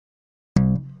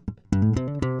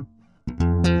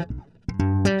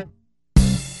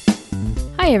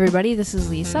Hi, everybody. This is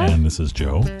Lisa. And this is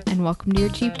Joe. And welcome to your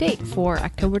cheap date for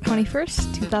October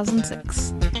 21st,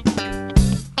 2006.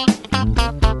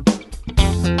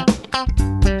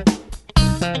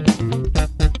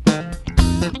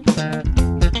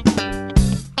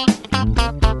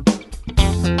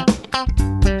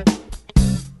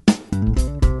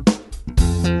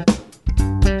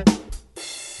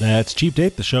 That's Cheap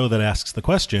Date, the show that asks the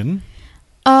question.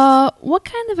 What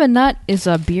kind of a nut is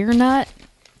a beer nut?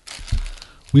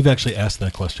 We've actually asked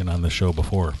that question on the show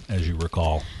before, as you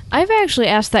recall. I've actually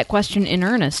asked that question in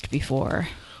earnest before.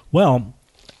 Well,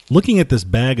 looking at this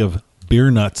bag of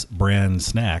Beer Nuts brand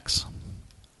snacks,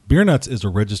 Beer Nuts is a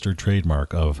registered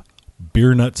trademark of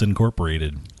Beer Nuts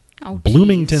Incorporated,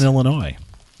 Bloomington, Illinois.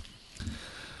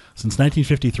 Since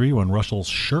 1953, when Russell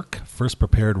Shirk first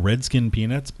prepared Redskin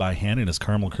peanuts by hand in his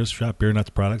caramel crisp shop, Beer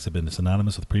Nuts products have been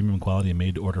synonymous with premium quality and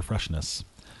made-to-order freshness.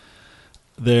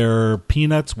 They're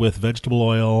peanuts with vegetable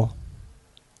oil,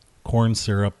 corn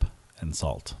syrup, and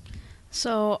salt.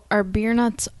 So, are beer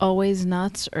nuts always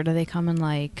nuts, or do they come in,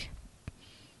 like,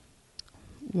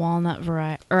 walnut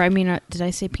variety? Or, I mean, did I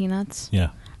say peanuts? Yeah.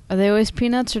 Are they always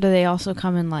peanuts, or do they also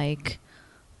come in, like,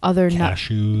 other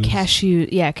cashews? Cashew.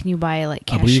 Yeah, can you buy, like,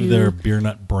 cashew? I believe they're Beer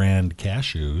Nut brand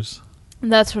cashews.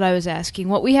 That's what I was asking.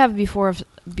 What we have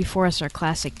before us are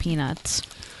classic peanuts.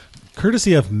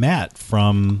 Courtesy of Matt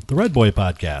from the Red Boy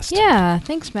podcast. Yeah,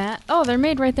 thanks, Matt. Oh, they're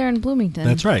made right there in Bloomington.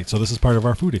 That's right. So this is part of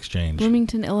our food exchange.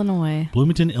 Bloomington, Illinois.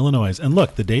 Bloomington, Illinois. And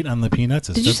look, the date on the peanuts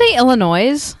is... Did you say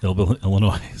Illinois?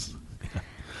 Illinois. Yeah.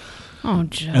 Oh,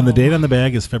 Joe. And the date on the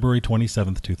bag is February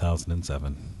 27th,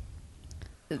 2007.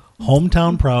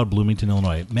 Hometown proud, Bloomington,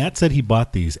 Illinois. Matt said he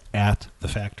bought these at the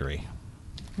factory.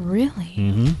 Really?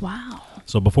 Mm-hmm. Wow.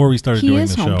 So before we started doing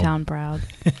the show... He is hometown proud.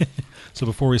 So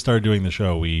before we started doing the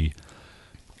show, we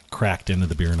cracked into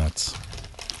the beer nuts.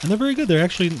 And they're very good. They're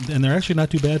actually not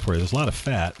too bad for you. There's a lot of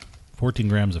fat, 14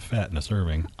 grams of fat in a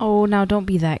serving. Oh, now don't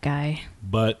be that guy.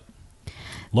 But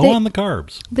low on the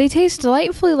carbs. They taste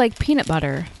delightfully like peanut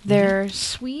butter. They're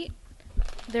sweet.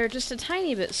 They're just a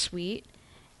tiny bit sweet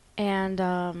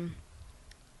and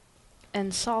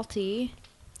salty,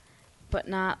 but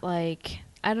not like,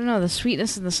 I don't know, the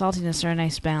sweetness and the saltiness are a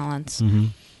nice balance. Mm-hmm.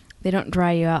 They don't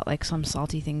dry you out like some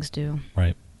salty things do.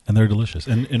 Right. And they're delicious.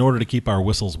 And in order to keep our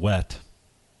whistles wet...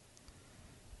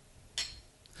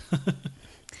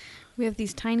 we have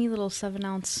these tiny little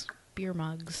 7-ounce beer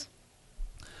mugs.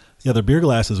 Yeah, they're beer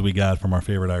glasses we got from our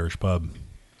favorite Irish pub.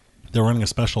 They're running a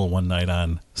special one night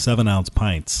on 7-ounce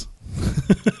pints.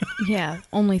 Yeah,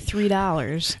 only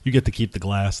 $3. You get to keep the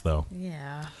glass, though.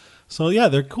 Yeah. So, yeah,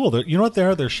 they're cool. You know what they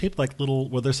are? They're shaped like little...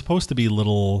 Well, they're supposed to be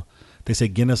little... They say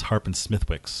Guinness, Harp, and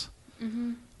Smithwicks.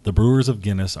 Mm-hmm. The brewers of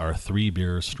Guinness are 3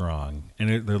 beers strong. And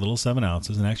they're little 7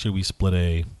 ounces. And actually, we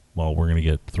split we're going to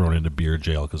get thrown into beer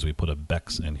jail because we put a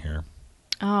Beck's in here.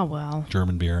 Oh, well.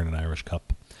 German beer in an Irish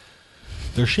cup.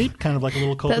 They're shaped kind of like a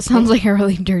little Coca-Cola. That sounds like a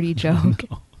really dirty joke.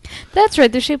 No. That's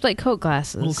right. They're shaped like Coke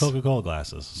glasses. Little Coca-Cola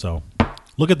glasses. So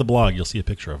look at the blog. You'll see a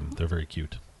picture of them. They're very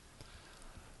cute.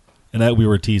 And that we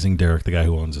were teasing Derek, the guy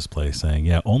who owns this place, saying,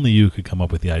 yeah, only you could come up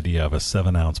with the idea of a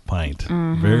 7-ounce pint.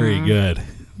 Mm-hmm. Very good.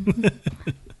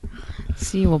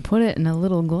 See, we'll put it in a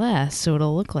little glass so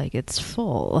it'll look like it's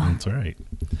full. That's right.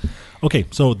 Okay,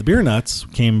 so the beer nuts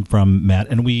came from Matt,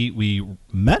 and we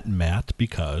met Matt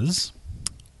because...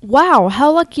 Wow, how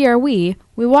lucky are we?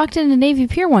 We walked into Navy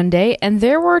Pier one day, and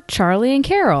there were Charley and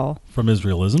Carol. From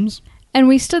Israelisms. And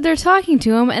we stood there talking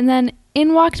to him, and then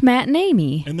in walked Matt and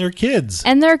Amy. And their kids.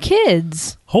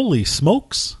 Holy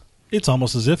smokes. It's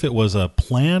almost as if it was a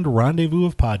planned rendezvous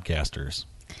of podcasters.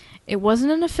 It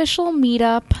wasn't an official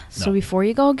meetup, so No. before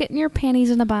you go getting your panties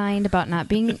in a bind about not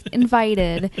being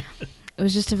invited, it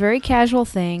was just a very casual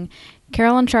thing.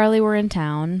 Carol and Charley were in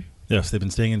town. Yes, they've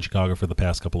been staying in Chicago for the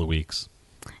past couple of weeks.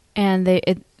 And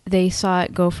they saw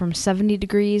it go from 70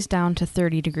 degrees down to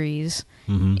 30 degrees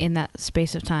in that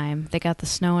space of time. They got the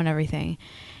snow and everything.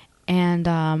 And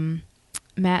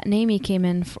Matt and Amy came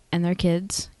in, and their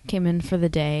kids came in for the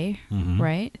day,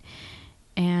 right?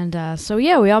 And so,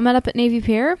 yeah, we all met up at Navy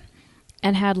Pier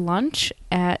and had lunch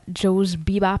at Joe's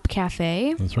Bebop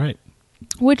Cafe. That's right.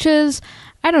 Which is,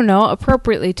 I don't know,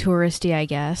 appropriately touristy, I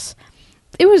guess.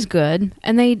 It was good,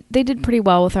 and they did pretty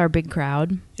well with our big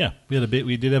crowd. Yeah,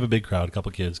 we did have a big crowd, a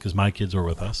couple kids, because my kids were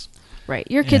with us. Right,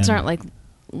 your kids aren't like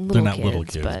little kids. They're not little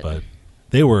kids, but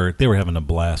they were having a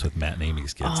blast with Matt and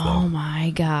Amy's kids, though. Oh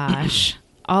my gosh!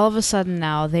 All of a sudden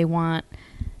now they want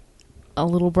a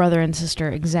little brother and sister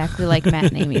exactly like Matt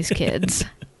and Amy's kids.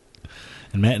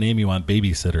 And Matt and Amy want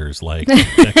babysitters like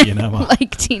Becky and Emma.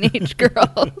 Like teenage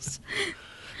girls.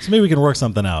 So maybe we can work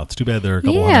something out. It's too bad they're a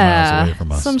couple hundred miles away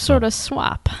from us. Some sort of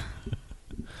swap.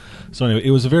 So anyway,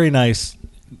 it was a very nice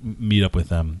meetup with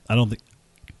them. I don't think...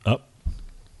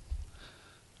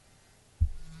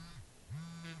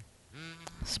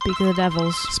 Speak of the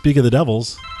devils. Speak of the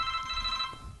devils.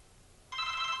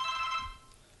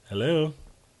 Hello.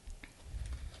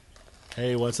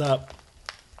 Hey, what's up?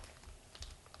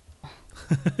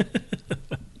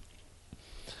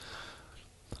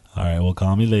 All right, well,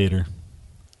 call me later.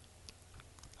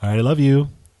 All right, I love you.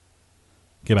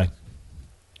 Okay, bye.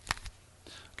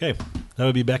 Okay, that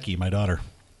would be Becky, my daughter.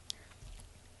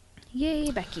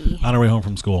 Yay, Becky. On her way home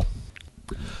from school.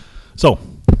 So,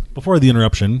 before the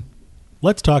interruption,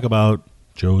 let's talk about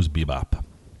Joe's Bebop.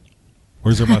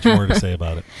 Or is there much more to say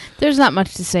about it? There's not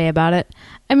much to say about it.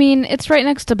 I mean, it's right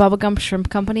next to Bubba Gump Shrimp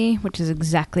Company, which is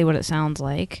exactly what it sounds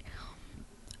like.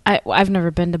 I've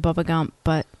never been to Bubba Gump,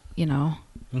 but, you know,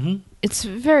 it's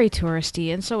very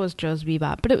touristy, and so was Joe's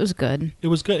Bebop, but it was good. It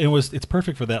was good. It's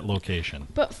perfect for that location.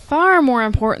 But far more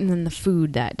important than the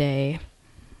food that day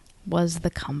was the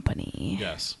company.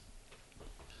 Yes.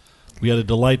 We had a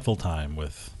delightful time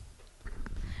with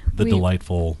the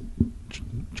delightful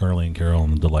Charley and Carol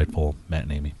and the delightful Matt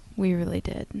and Amy. We really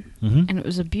did. And it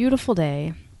was a beautiful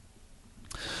day.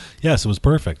 Yes, it was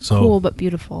perfect. So cool, but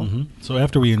beautiful. So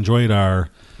after we enjoyed our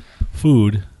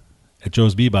food at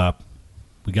Joe's Bebop,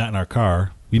 we got in our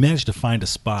car. We managed to find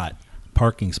a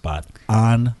parking spot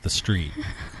on the street.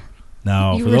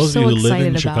 Now, for those of you who live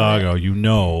in Chicago, you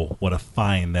know what a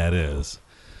find that is.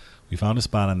 We found a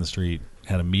spot on the street,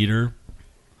 had a meter,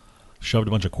 shoved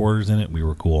a bunch of quarters in it. We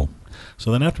were cool.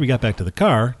 So then after we got back to the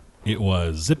car, it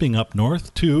was zipping up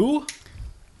north to...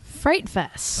 Fright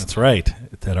Fest. That's right.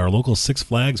 It's at our local Six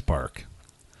Flags park.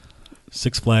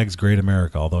 Six Flags Great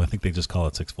America, although I think they just call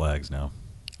it Six Flags now.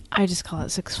 I just call it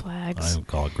Six Flags. I would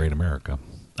call it Great America.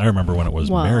 I remember when it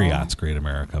was Marriott's Great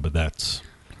America, but that's...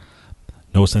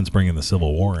 No sense bringing the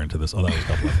Civil War into this. Oh, that was a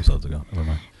couple episodes ago. Never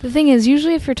mind. The thing is,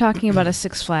 usually if you're talking about a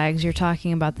Six Flags, you're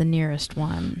talking about the nearest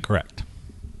one. Correct.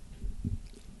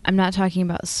 I'm not talking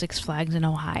about Six Flags in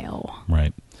Ohio.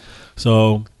 Right.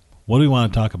 So, what do we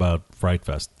want to talk about Fright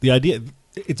Fest? The idea,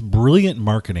 it's brilliant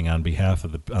marketing on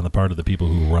the part of the people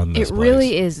who run this place. It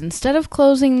really is. Instead of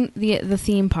closing the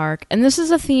theme park, and this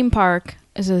is a theme park.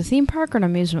 Is it a theme park or an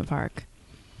amusement park?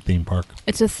 Theme park.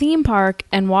 It's a theme park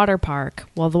and water park.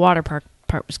 Well, the water park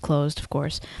part was closed, of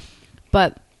course,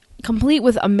 but complete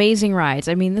with amazing rides.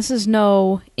 I mean, this is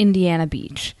no Indiana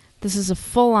Beach. This is a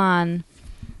full-on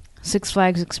Six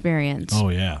Flags experience. Oh,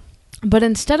 yeah. But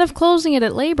instead of closing it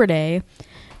at Labor Day,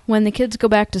 when the kids go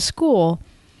back to school,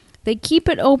 they keep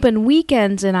it open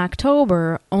weekends in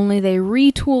October, only they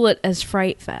retool it as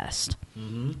Fright Fest.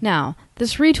 Now,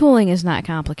 this retooling is not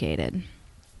complicated.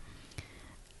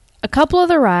 A couple of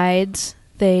the rides...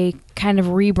 They kind of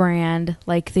rebrand,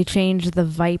 like they changed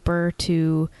Viper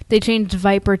to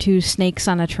Snakes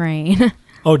on a Train.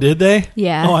 Oh, did they?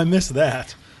 Yeah. Oh, I missed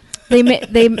that.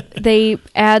 They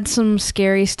add some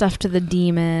scary stuff to the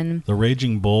demon. The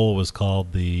Raging Bull was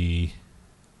called the...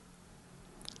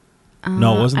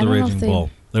 no, it wasn't the Raging Bull.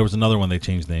 There was another one they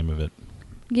changed the name of it.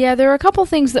 Yeah, there were a couple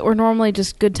things that were normally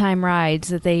just good time rides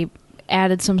that they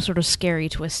added some sort of scary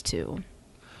twist to.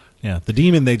 Yeah, the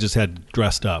demon they just had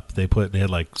dressed up. They had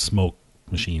like smoke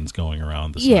machines going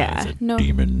around the side. Yeah, no.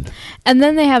 Demon. And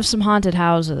then they have some haunted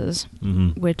houses,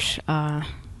 which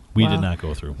we did not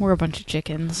go through. We're a bunch of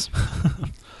chickens.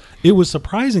 It was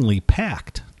surprisingly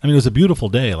packed. I mean, it was a beautiful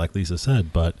day, like Lisa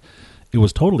said, but it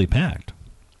was totally packed.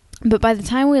 But by the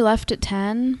time we left at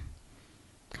 10...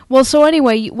 Well, so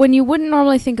anyway, when you wouldn't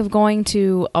normally think of going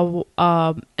to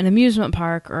an amusement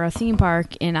park or a theme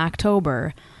park in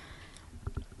October...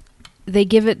 They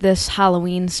give it this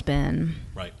Halloween spin.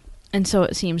 Right. And so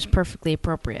it seems perfectly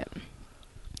appropriate.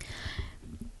 It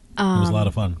was a lot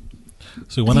of fun.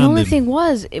 So the only thing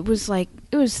was, it was like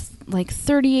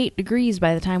 38 degrees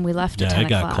by the time we left at 10 o'clock.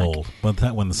 Yeah, it got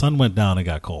cold. When the sun went down, it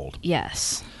got cold.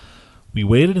 Yes. We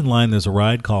waited in line. There's a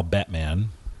ride called Batman,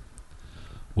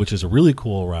 which is a really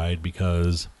cool ride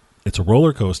because it's a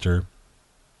roller coaster.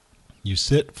 You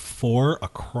sit 4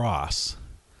 across,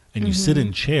 and you sit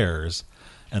in chairs.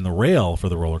 And the rail for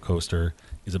the roller coaster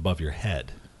is above your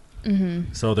head.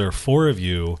 So there are 4 of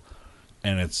you,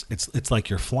 and it's like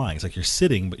you're flying. It's like you're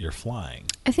sitting, but you're flying.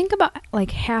 I think about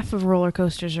like half of roller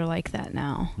coasters are like that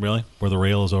now. Really? Where the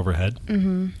rail is overhead?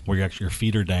 Where your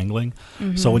feet are dangling?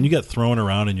 So when you get thrown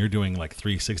around and you're doing like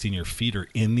 360 and your feet are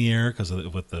in the air because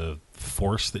with the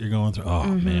force that you're going through, oh,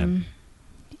 man.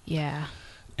 Yeah.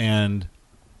 And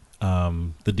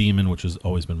the Demon, which has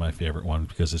always been my favorite one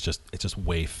because it's just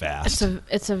way fast.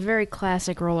 It's a very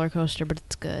classic roller coaster, but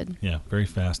it's good. Yeah, very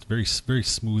fast, very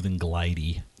smooth and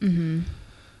glidey. Mm-hmm.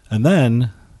 And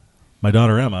then my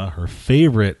daughter Emma, her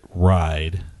favorite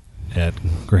ride at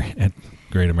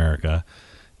Great America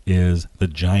is the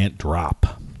Giant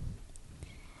Drop.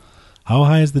 How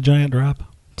high is the Giant Drop?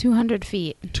 200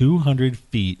 feet. 200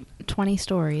 feet. 20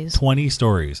 stories. 20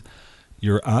 stories.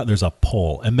 There's a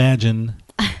pole. Imagine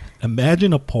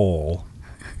a pole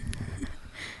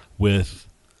with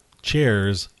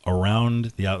chairs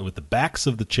around with the backs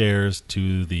of the chairs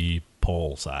to the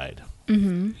pole side.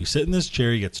 Mm-hmm. You sit in this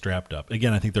chair, you get strapped up.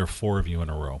 Again, I think there are 4 of you in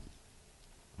a row.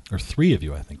 Or 3 of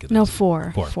you, I think it is. No,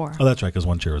 4. 4. Oh, that's right, because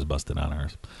one chair was busted on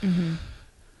ours. Mm-hmm.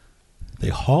 They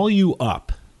haul you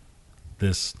up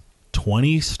this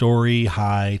 20-story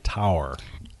high tower.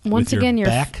 Once again, your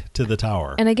back to the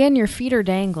tower. And again, your feet are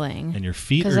dangling. And your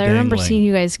feet are dangling. Because I remember seeing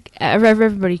you guys,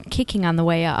 everybody kicking on the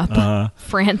way up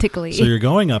frantically. So you're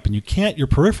going up, and your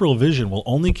peripheral vision will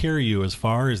only carry you as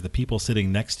far as the people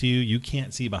sitting next to you. You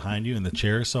can't see behind you, and the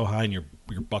chair is so high, and you're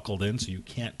buckled in, so you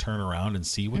can't turn around and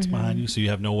see what's behind you. So you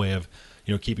have no way of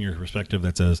keeping your perspective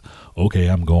that says, okay,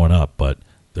 I'm going up, but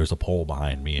there's a pole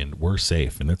behind me, and we're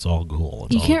safe, and it's all cool.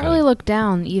 You can't really look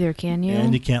down either, can you?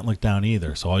 And you can't look down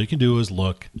either. So all you can do is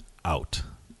look out.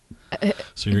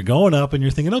 So you're going up, and you're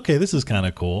thinking, okay, this is kind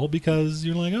of cool, because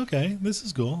you're like, okay, this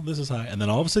is cool. This is high. And then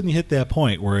all of a sudden you hit that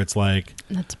point where it's like...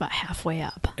 That's about halfway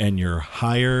up. And you're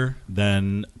higher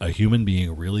than a human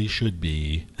being really should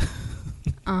be.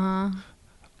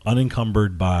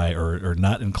 Unencumbered by or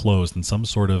not enclosed in some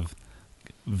sort of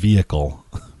vehicle.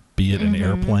 Be it an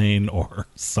airplane or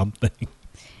something.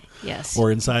 Yes.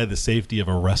 Or inside the safety of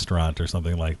a restaurant or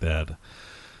something like that.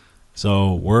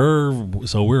 So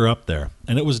we're up there.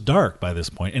 And it was dark by this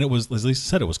point. And it was, as Lisa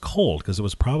said, it was cold because it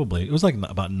was like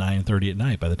about 9:30 at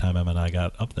night by the time Emma and I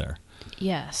got up there.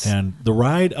 Yes. And the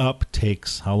ride up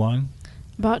takes how long?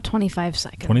 About 25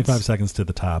 seconds. 25 seconds to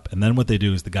the top. And then what they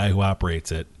do is the guy who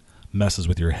operates it messes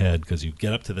with your head because you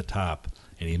get up to the top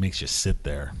and he makes you sit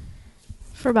there.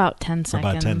 For about 10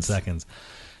 seconds.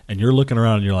 And you're looking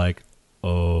around and you're like,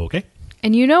 okay.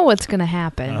 And you know what's going to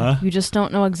happen. You just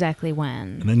don't know exactly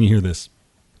when. And then you hear this,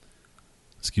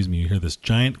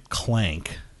 giant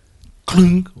clank,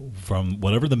 clink, from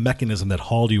whatever the mechanism that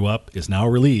hauled you up is now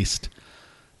released.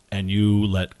 And you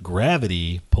let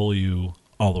gravity pull you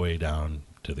all the way down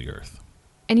to the earth.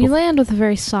 And you land with a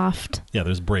very soft... Yeah,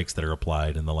 there's brakes that are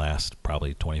applied in the last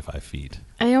probably 25 feet.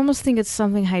 I almost think it's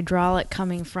something hydraulic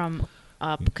coming from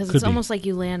up, because it's almost like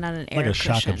you land on an air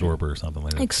cushion. Like a shock absorber or something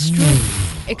like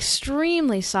that.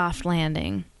 Extremely soft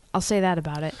landing. I'll say that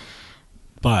about it.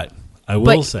 But I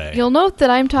will say... You'll note that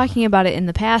I'm talking about it in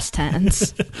the past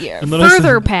tense.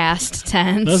 Further past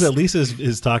tense. Notice that Lisa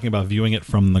is talking about viewing it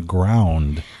from the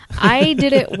ground. I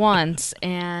did it once,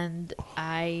 and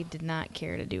I did not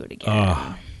care to do it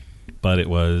again. But it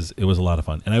was a lot of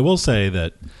fun. And I will say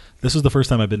that this was the first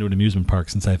time I've been to an amusement park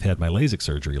since I've had my LASIK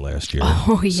surgery last year.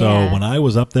 Oh, yeah. So when I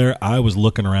was up there, I was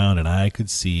looking around, and I could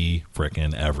see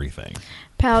frickin' everything.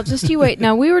 Pal, just you wait.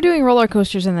 Now, we were doing roller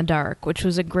coasters in the dark, which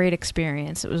was a great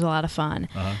experience. It was a lot of fun.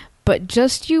 But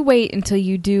just you wait until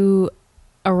you do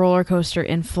a roller coaster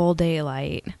in full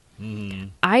daylight.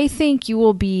 I think you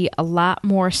will be a lot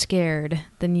more scared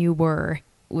than you were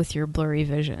with your blurry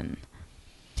vision.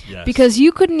 Yes. Because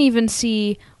you couldn't even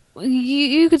see...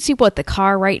 You could see, the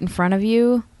car right in front of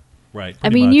you? Right. I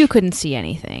mean, you couldn't see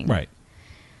anything. Right.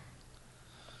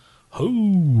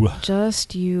 Oh.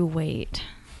 Just you wait.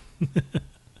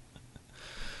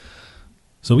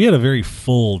 So we had a very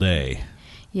full day.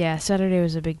 Yeah, Saturday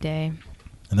was a big day.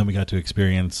 And then we got to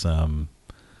experience the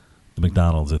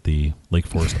McDonald's at the Lake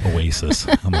Forest Oasis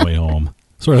on the way home.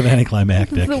 Sort of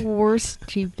anticlimactic. The worst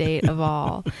cheap date of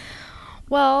all.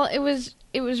 Well, it was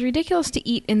ridiculous to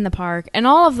eat in the park, and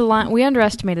all of the we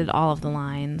underestimated all of the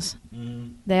lines.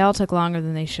 They all took longer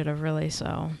than they should have, really.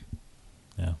 So,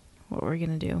 yeah, what were we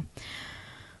gonna do?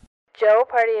 Joe,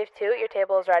 party of 2. Your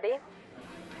table is ready.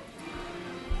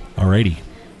 Alrighty.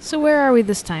 So where are we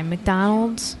this time?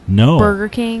 McDonald's? No. Burger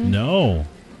King? No.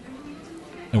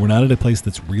 And we're not at a place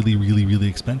that's really, really, really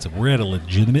expensive. We're at a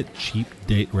legitimate cheap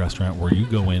date restaurant where you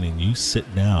go in and you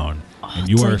sit down and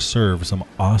you are served some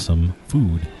awesome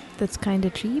food. That's kind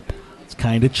of cheap? It's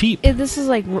kind of cheap. This is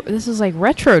like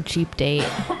retro cheap date.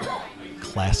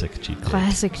 Classic cheap date.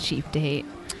 Classic cheap date.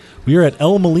 We are at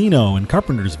El Molino in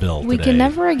Carpentersville We today. can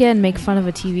never again make fun of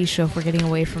a TV show for getting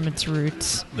away from its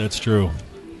roots. That's true.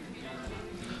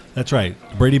 That's right.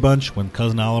 Brady Bunch, when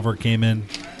Cousin Oliver came in,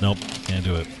 nope, can't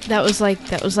do it. That was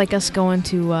like us going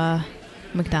to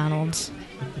McDonald's.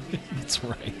 That's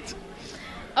right.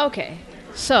 Okay,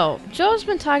 so Joe's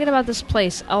been talking about this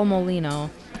place, El Molino,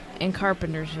 in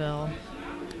Carpentersville,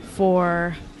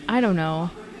 for, I don't know,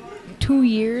 2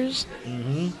 years.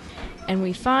 Mm-hmm. And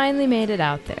we finally made it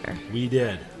out there. We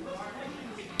did.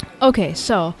 Okay,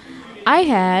 so I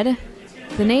had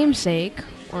the namesake,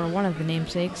 or one of the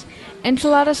namesakes,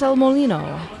 enchiladas El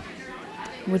Molino,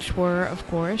 which were, of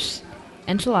course,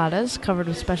 enchiladas covered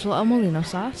with special El Molino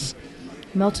sauce,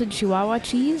 melted Chihuahua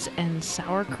cheese, and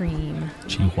sour cream.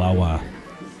 Chihuahua.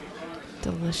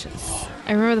 Delicious.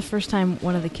 I remember the first time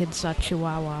one of the kids saw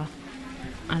Chihuahua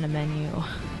on a menu.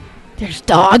 There's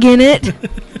dog in it.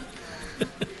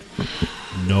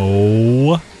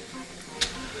 No.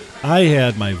 I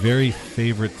had my very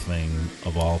favorite thing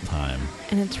of all time.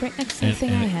 And it's right next to the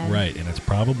thing I had. Right, and it's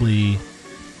probably...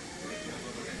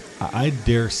 I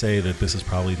dare say that this is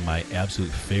probably my absolute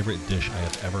favorite dish I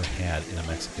have ever had in a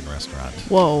Mexican restaurant.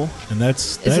 Whoa. And that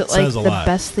is it says like a the lot.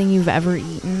 best thing you've ever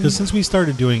eaten? Because since we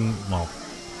started doing... Well,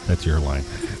 that's your line.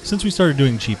 Since we started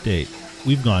doing Cheap Date,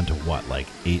 we've gone to, what, like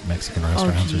 8 Mexican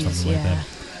restaurants or something like that?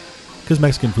 Because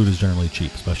Mexican food is generally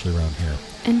cheap, especially around here.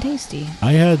 And tasty.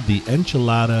 I had the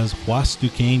enchiladas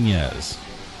huastequeñas.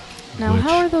 Now,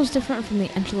 how are those different from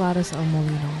the enchiladas El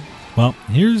Molino? Well,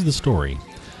 here's the story.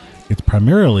 It's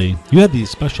primarily, you had the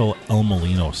special El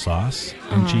Molino sauce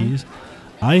and cheese.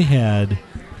 I had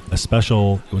a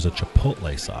special, it was a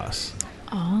chipotle sauce.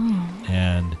 Oh.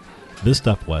 And this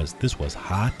was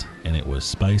hot and it was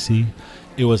spicy.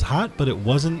 It was hot, but it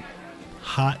wasn't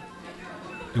hot.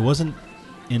 It wasn't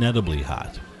inedibly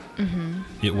hot. Mm-hmm.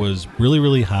 It was really,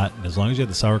 really hot. And as long as you had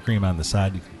the sour cream on the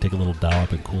side, you could take a little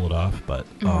dollop and cool it off. But,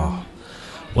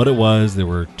 what it was, there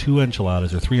were 2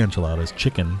 enchiladas or 3 enchiladas,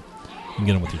 chicken. You can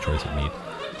get them with your choice of meat.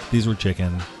 These were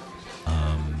chicken,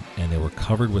 and they were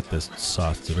covered with this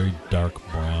sauce. It's a very dark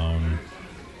brown,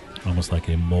 almost like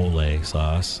a mole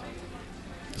sauce.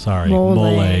 Sorry,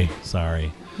 mole.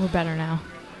 Sorry. We're better now.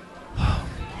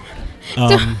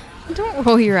 Don't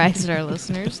roll your eyes at our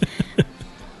listeners.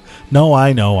 No,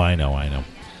 I know.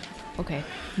 Okay,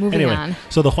 moving on.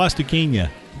 So the huastequeña,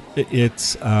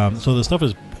 it's so the stuff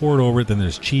is poured over it. Then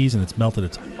there's cheese and it's melted.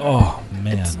 It's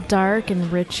man, it's dark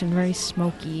and rich and very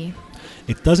smoky.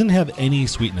 It doesn't have any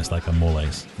sweetness like a mole.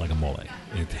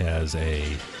 It has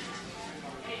it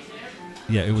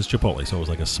was chipotle, so it was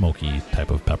like a smoky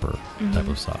type of pepper type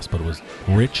of sauce, but it was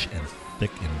rich and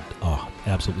thick and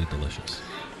absolutely delicious.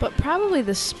 But probably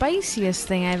the spiciest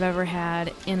thing I've ever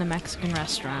had in a Mexican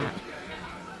restaurant.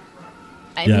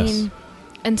 I mean,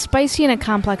 and spicy in a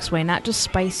complex way, not just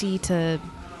spicy to,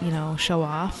 show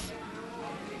off.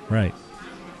 Right.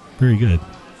 Very good.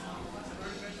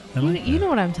 You know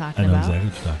what I'm talking about. I know exactly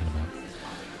what you're talking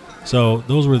about. So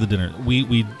those were the dinner.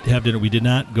 We have dinner. We did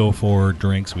not go for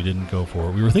drinks. We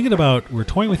were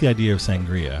toying with the idea of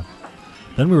sangria.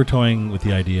 Then we were toying with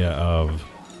the idea of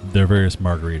their various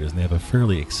margaritas, and they have a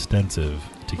fairly extensive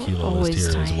tequila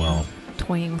list here as well.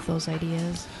 Toying with those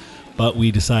ideas. But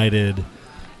we decided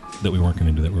that we weren't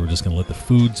going to do that. We were just going to let the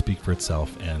food speak for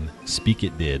itself, and speak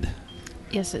it did.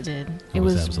 Yes, it did. It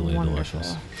was absolutely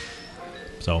delicious.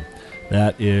 So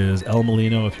that is El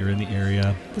Molino if you're in the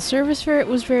area. The service for it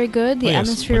was very good. The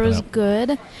atmosphere was good.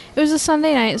 It was a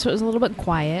Sunday night, so it was a little bit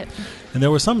quiet. And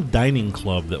there was some dining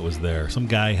club that was there. Some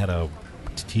guy had a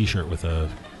T-shirt with a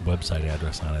website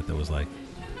address on it that was like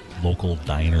local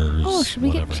diners. Oh, should we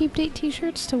get Cheap Date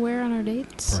T-shirts to wear on our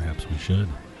dates? Perhaps we should.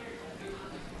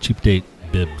 Cheap Date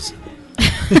bibs.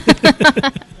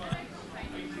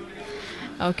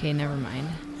 Okay, never mind.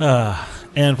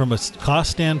 And from a cost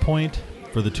standpoint,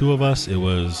 for the two of us, it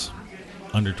was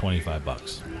under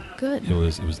 $25. Good. It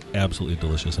was absolutely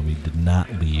delicious, and we did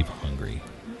not leave hungry.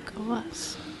 Go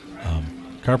us.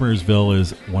 Carpentersville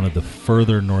is one of the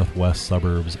further northwest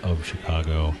suburbs of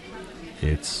Chicago.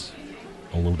 It's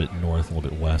a little bit north, a little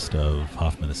bit west of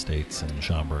Hoffman Estates and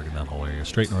Schaumburg and that whole area.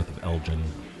 Straight north of Elgin,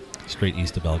 straight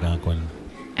east of Algonquin.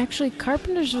 Actually,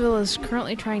 Carpentersville is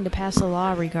currently trying to pass a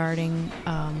law regarding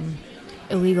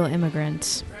illegal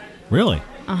immigrants. Really?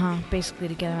 Basically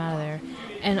to get them out of there,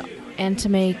 and to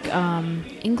make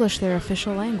English their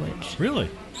official language.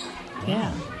 Really?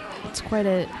 Yeah, it's quite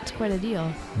a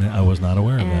deal. Yeah, I was not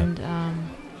aware of that. And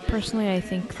personally, I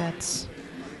think that's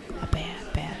a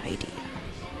bad idea.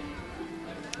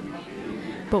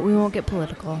 But we won't get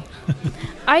political.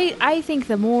 I think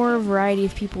the more variety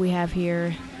of people we have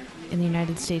here in the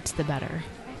United States, the better.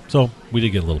 So we did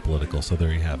get a little political, so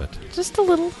there you have it. Just a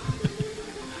little.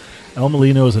 El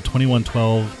Molino is a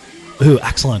 2112. Ooh,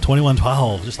 excellent.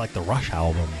 2112, just like the Rush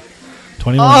album.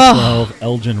 2112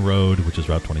 Elgin Road, which is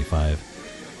Route 25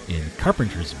 in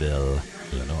Carpentersville,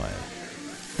 Illinois.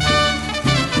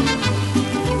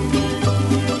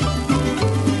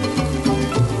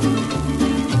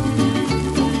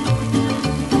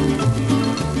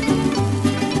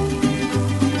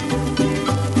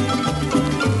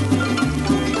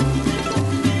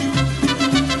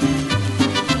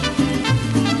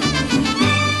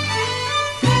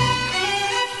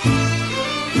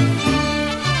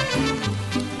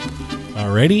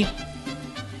 Alrighty,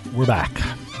 we're back.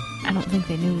 I don't think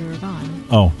they knew we were gone.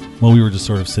 Oh, well, we were just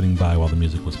sort of sitting by while the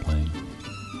music was playing.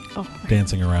 Oh,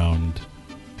 dancing around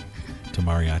to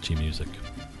mariachi music.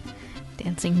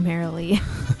 Dancing merrily.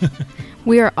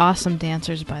 We are awesome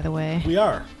dancers, by the way. We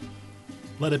are.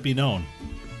 Let it be known.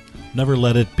 Never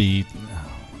let it be...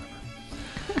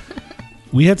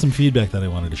 We had some feedback that I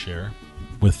wanted to share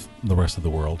with the rest of the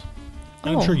world.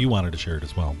 And I'm sure you wanted to share it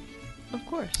as well. Of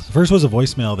course. The first was a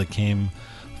voicemail that came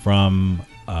from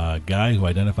a guy who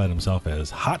identified himself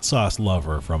as Hot Sauce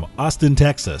Lover from Austin,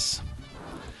 Texas.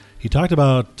 He talked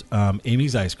about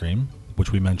Amy's Ice Cream,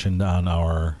 which we mentioned on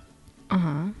our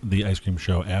the ice cream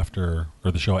show after,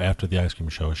 or the show after the ice cream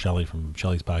show. Shelley from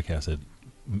Shelley's podcast had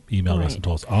emailed us and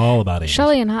told us all about Amy's.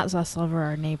 Shelley and Hot Sauce Lover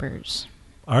are neighbors.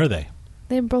 Are they?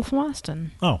 They're both from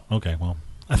Austin. Oh, okay. Well,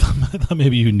 I thought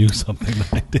maybe you knew something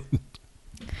that I didn't.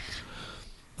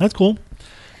 That's cool.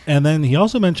 And then he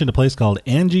also mentioned a place called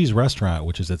Angie's Restaurant,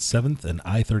 which is at 7th and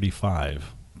I-35.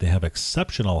 They have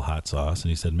exceptional hot sauce, and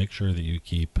he said make sure that you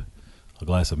keep a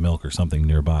glass of milk or something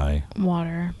nearby.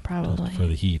 Water, probably. For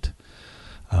the heat.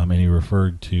 And he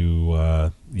referred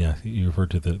to,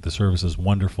 the service as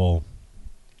wonderful.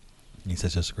 He says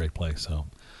it's just a great place. So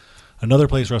another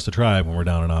place for us to try when we're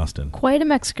down in Austin. Quite a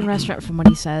Mexican restaurant from what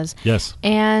he says. Yes.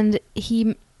 And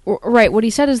what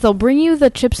he said is they'll bring you the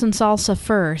chips and salsa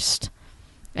first,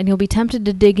 and you'll be tempted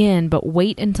to dig in, but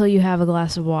wait until you have a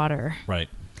glass of water. Right.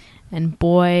 And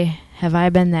boy, have I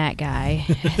been that guy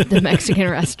at the Mexican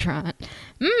restaurant.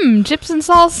 Chips and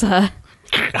salsa.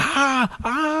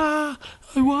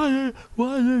 Water.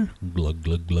 Glug,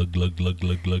 glug, glug, glug, glug,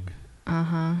 glug, glug.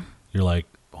 Uh-huh. You're like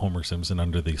Homer Simpson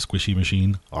under the squishy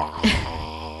machine.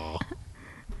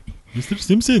 Mr.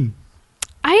 Simpson.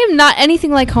 I am not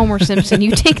anything like Homer Simpson.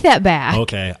 You take that back.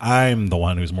 Okay, I'm the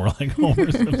one who's more like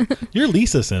Homer Simpson. You're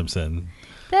Lisa Simpson.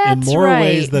 That's in more right.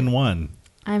 ways than one.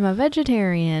 I'm a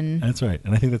vegetarian. That's right.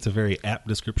 And I think that's a very apt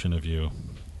description of you.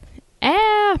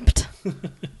 Apt.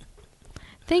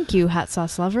 Thank you, Hot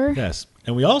Sauce Lover. Yes.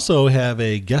 And we also have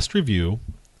a guest review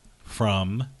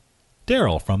from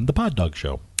Daryl from the Pod Dog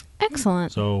Show.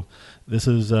 Excellent. So this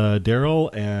is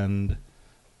Daryl and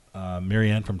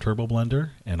Marianne from Turbo Blender,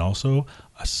 and also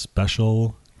a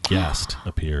special guest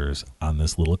appears on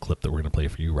this little clip that we're going to play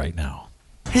for you right now.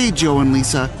 Hey, Joe and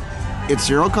Lisa. It's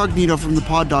Daryl Cognito from the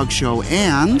Pod Dog Show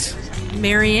and...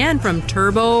 Marianne from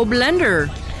Turbo Blender.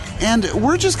 And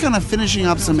we're just kind of finishing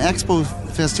up some expo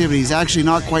festivities. Actually,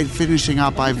 not quite finishing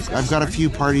up. I've got a few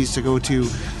parties to go to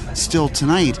still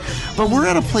tonight. But we're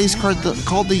at a place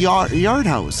called the Yard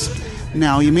House.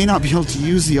 Now, you may not be able to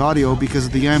use the audio because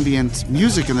of the ambient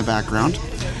music in the background.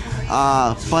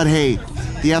 But hey,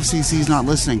 the FCC's not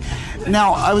listening.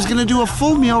 Now, I was going to do a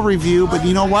full meal review, but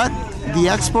you know what? The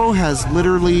expo has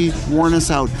literally worn us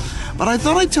out. But I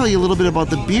thought I'd tell you a little bit about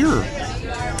the beer.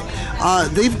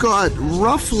 They've got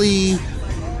roughly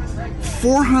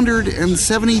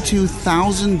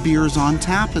 472,000 beers on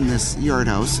tap in this Yard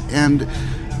House, and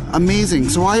amazing.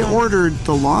 So I ordered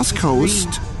the Lost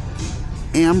Coast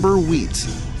Amber Wheat,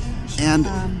 and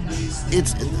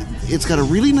it's got a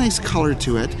really nice color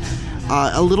to it,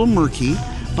 a little murky,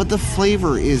 but the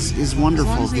flavor is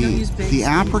wonderful. The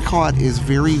apricot is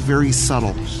very, very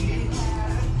subtle.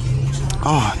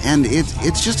 Oh, and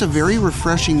it's just a very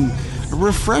refreshing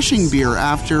beer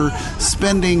after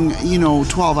spending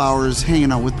 12 hours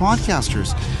hanging out with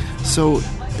podcasters. So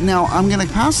now I'm going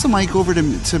to pass the mic over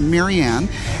to Marianne,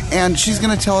 and she's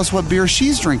going to tell us what beer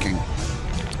she's drinking.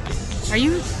 Are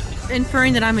you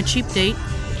inferring that I'm a cheap date?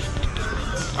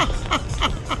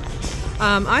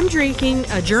 I'm drinking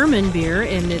a German beer,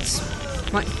 and it's,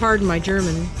 pardon my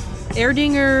German,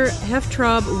 Erdinger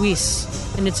Heftraub Weiss,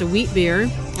 and it's a wheat beer.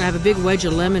 I have a big wedge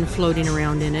of lemon floating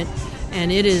around in it,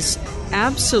 and it is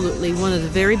absolutely one of the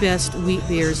very best wheat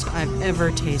beers I've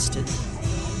ever tasted.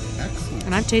 Excellent.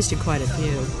 And I've tasted quite a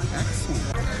few.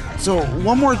 Excellent. So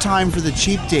one more time for the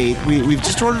cheap date. We've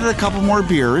just ordered a couple more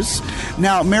beers.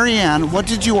 Now, Marianne, what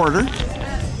did you order?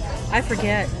 I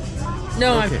forget.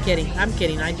 No, okay. I'm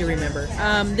kidding. I do remember.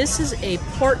 This is a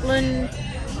Portland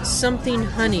something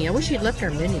honey. I wish you'd left our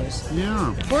menus.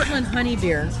 Yeah. Portland honey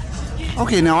beer.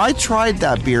 Okay, now I tried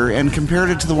that beer and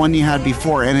compared it to the one you had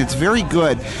before, and it's very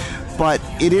good, but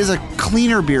it is a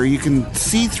cleaner beer. You can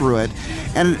see through it,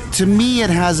 and to me it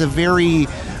has a very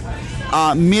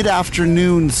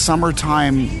mid-afternoon,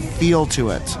 summertime feel to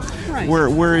it. Right.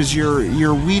 Whereas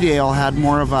your wheat ale had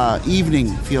more of a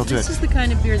evening feel to it. This is the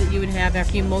kind of beer that you would have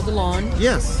after you mowed the lawn.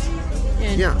 Yes.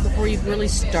 And before you've really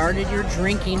started your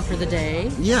drinking for the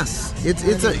day. Yes.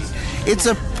 It's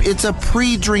a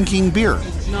pre-drinking beer.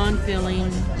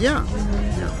 Non-filling. Yeah.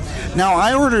 Mm-hmm. Yeah. Now,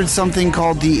 I ordered something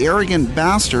called the Arrogant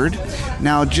Bastard.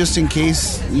 Now, just in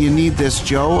case you need this,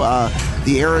 Joe,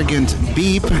 the Arrogant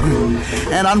Beep.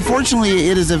 And unfortunately,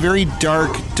 it is a very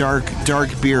dark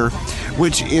beer,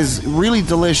 which is really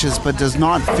delicious, but does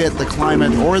not fit the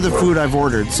climate or the food I've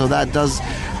ordered. So that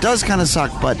does kind of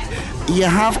suck, but you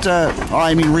have to... Oh,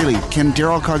 I mean, really, can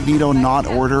Daryl Cognito not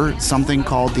order something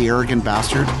called the Arrogant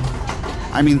Bastard?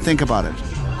 I mean, think about it.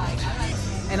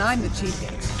 And I'm the cheapskate.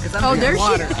 Oh, there's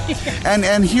water.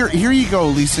 And here you go,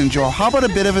 Lisa and Joel. How about a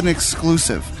bit of an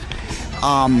exclusive?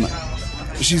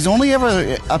 She's only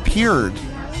ever appeared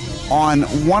on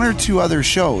one or two other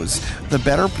shows. The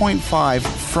Better Point 5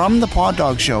 from the Pod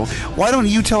Dog Show. Why don't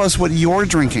you tell us what you're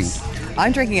drinking?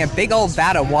 I'm drinking a big old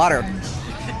vat of water.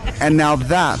 And now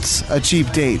that's a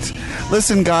cheap date.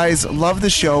 Listen, guys, love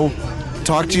the show.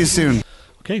 Talk to you soon.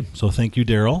 Okay, so thank you,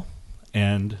 Daryl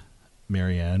and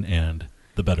Marianne and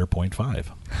the Better Point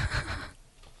 5.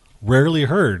 Rarely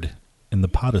heard in the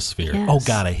podosphere. Yes. Oh,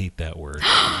 God, I hate that word.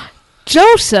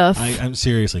 Joseph! I'm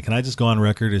seriously, can I just go on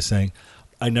record as saying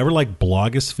I never liked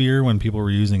blogosphere when people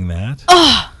were using that.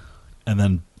 And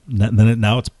then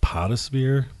now it's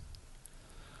podosphere.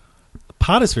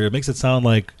 Podosphere, it makes it sound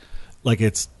like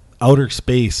it's outer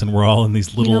space and we're all in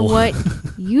these little... You know what?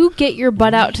 You get your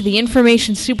butt out to the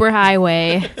information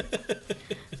superhighway.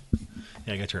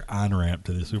 Yeah, I got your on-ramp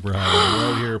to the superhighway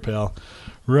right here, pal.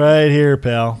 Right here,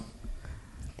 pal.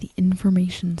 The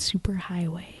information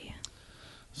superhighway.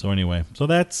 So anyway, so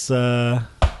that's a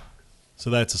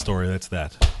story. That's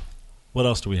that. What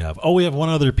else do we have? Oh, we have one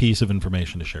other piece of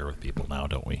information to share with people now,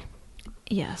 don't we?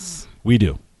 Yes. We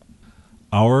do.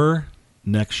 Our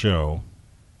next show,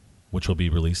 which will be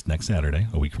released next Saturday,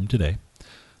 a week from today,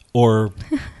 or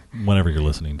whenever you're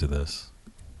listening to this.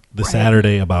 The right.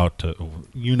 Saturday about,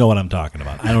 you know what I'm talking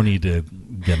about. I don't need to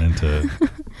get into...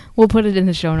 We'll put it in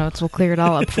the show notes. We'll clear it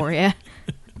all up for you.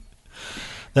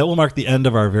 That will mark the end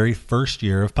of our very first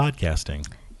year of podcasting.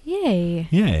 Yay.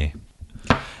 Yay.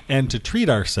 And to treat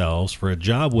ourselves for a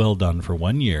job well done for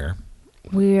 1 year...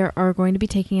 We are going to be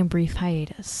taking a brief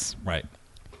hiatus. Right.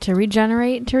 To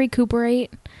regenerate, to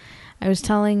recuperate. I was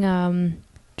telling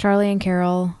Charley and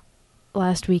Carol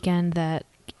last weekend that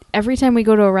every time we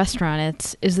go to a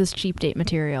restaurant, is this cheap date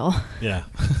material? Yeah.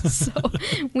 So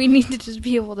we need to just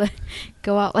be able to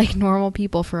go out like normal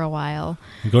people for a while.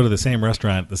 We go to the same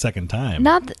restaurant the second time.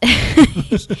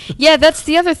 Yeah, that's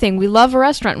the other thing. We love a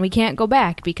restaurant and we can't go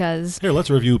back because... Here, let's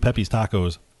review Pepe's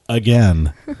Tacos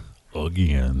again.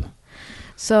 Again.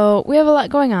 So we have a lot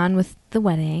going on with the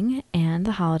wedding and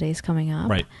the holidays coming up.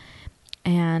 Right.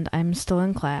 And I'm still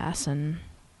in class and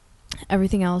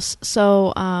everything else.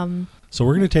 So... So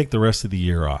we're going to take the rest of the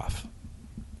year off.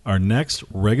 Our next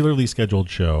regularly scheduled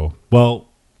show, well,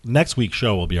 next week's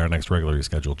show will be our next regularly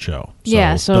scheduled show.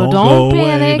 So don't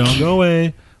panic. Don't go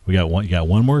away. You got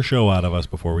one more show out of us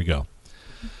before we go.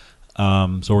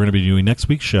 So we're going to be doing next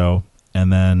week's show,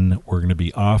 and then we're going to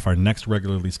be off. Our next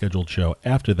regularly scheduled show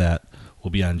after that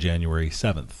will be on January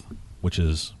 7th, which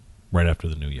is right after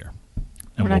the new year.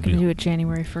 We're not going to do a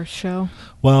January 1st show.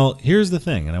 Well, here's the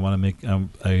thing, and I want to make...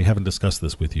 I haven't discussed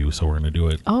this with you, so we're going to do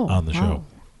it on the show.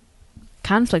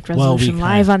 Conflict resolution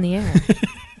live on the air.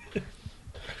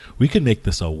 We could make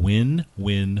this a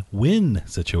win-win-win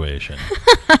situation.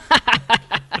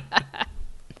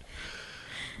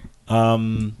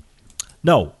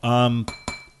 No.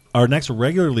 Our next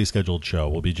regularly scheduled show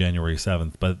will be January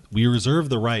 7th, but we reserve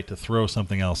the right to throw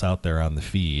something else out there on the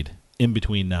feed in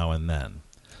between now and then.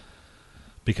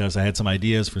 Because I had some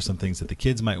ideas for some things that the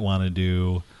kids might want to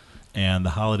do, and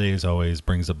the holidays always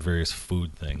brings up various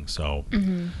food things. So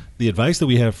the advice that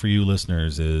we have for you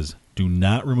listeners is do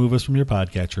not remove us from your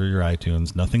podcatcher or your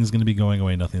iTunes. Nothing's going to be going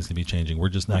away. Nothing's going to be changing. We're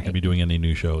just not going to be doing any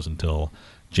new shows until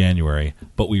January.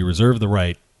 But we reserve the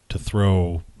right to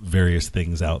throw various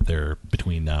things out there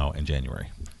between now and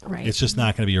January. Right. It's just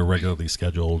not going to be a regularly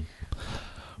scheduled,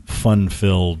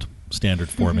 fun-filled, standard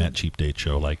format cheap date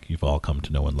show like you've all come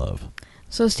to know and love.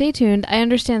 So stay tuned. I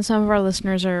understand some of our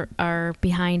listeners are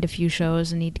behind a few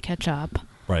shows and need to catch up.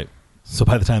 Right. So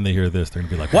by the time they hear this, they're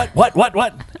going to be like, what?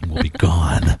 And we'll be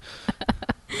gone.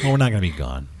 Well, we're not going to be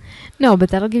gone. No, but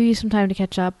that'll give you some time to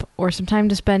catch up or some time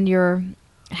to spend your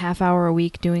half hour a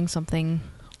week doing something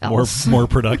else. More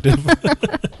productive.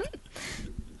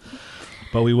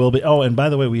 But we will be. Oh, and by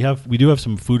the way, we do have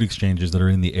some food exchanges that are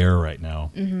in the air right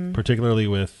now, particularly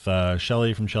with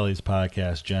Shelley from Shelley's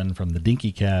podcast, Jen from the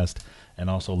Dinky Cast, and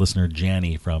also listener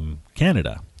Janny from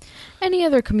Canada. Any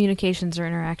other communications or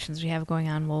interactions we have going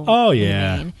on will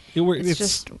remain.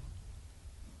 It's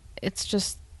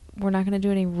just we're not going to do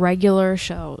any regular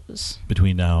shows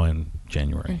between now and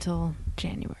January. Until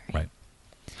January. Right.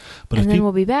 But and then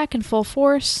we'll be back in full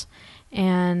force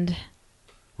and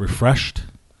refreshed,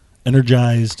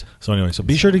 energized. So anyway, so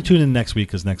be sure to tune in next week,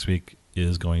 because next week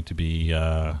is going to be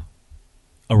a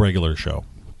regular show.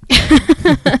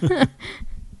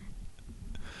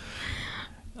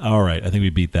 All right, I think we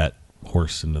beat that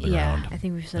horse into the ground. I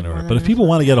think we've said more than But if enough. people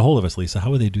want to get a hold of us, Lisa,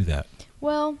 how would they do that?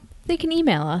 Well, they can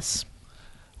email us.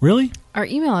 Really? Our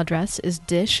email address is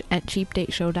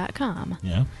dish@cheapdateshow.com.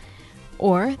 Yeah.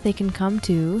 Or they can come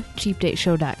to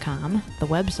cheapdateshow.com, the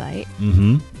website,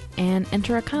 and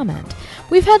enter a comment.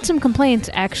 We've had some complaints,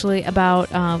 actually, about...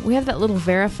 we have that little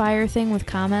verifier thing with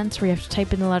comments where you have to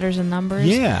type in the letters and numbers.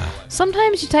 Yeah.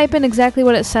 Sometimes you type in exactly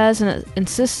what it says and it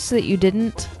insists that you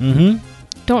didn't.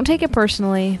 Don't take it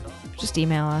personally. Just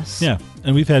email us. Yeah,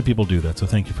 and we've had people do that, so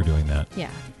thank you for doing that. Yeah.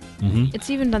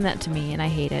 It's even done that to me, and I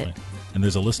hate it. Right. And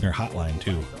there's a listener hotline,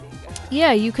 too.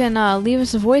 Yeah, you can leave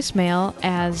us a voicemail,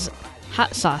 as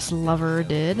Hot Sauce Lover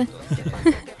did,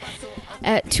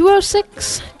 at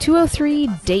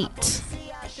 206-203-DATE.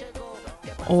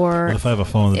 Or What if I have a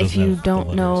phone that if doesn't you have don't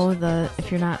the know if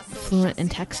you're not fluent in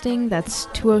texting, that's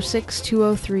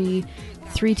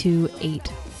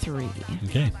 206-203-3283.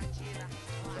 Okay.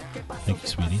 Thank you,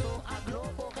 sweetie.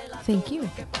 Thank you.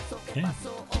 Okay.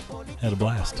 Had a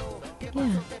blast.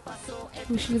 Yeah.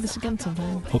 We should do this again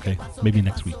sometime. Okay. Maybe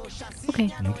next week.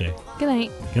 Okay. Okay. Good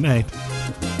night. Good night.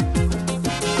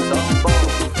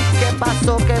 ¿Qué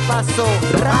pasó? ¿Qué pasó?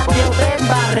 Radio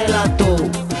Bemba relató.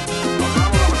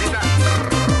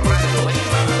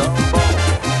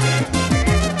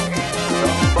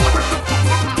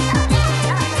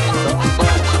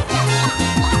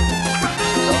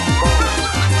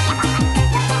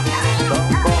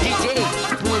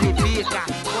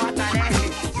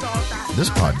 This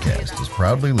podcast is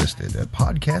proudly listed at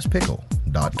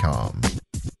podcastpickle.com.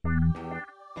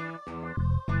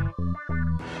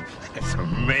 That's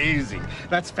amazing.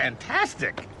 That's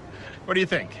fantastic. What do you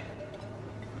think?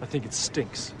 I think it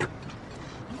stinks.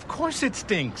 Of course it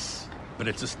stinks, but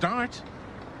it's a start.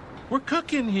 We're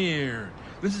cooking here.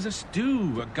 This is a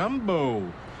stew, a gumbo,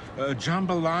 a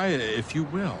jambalaya, if you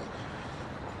will.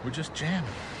 We're just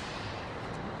jamming.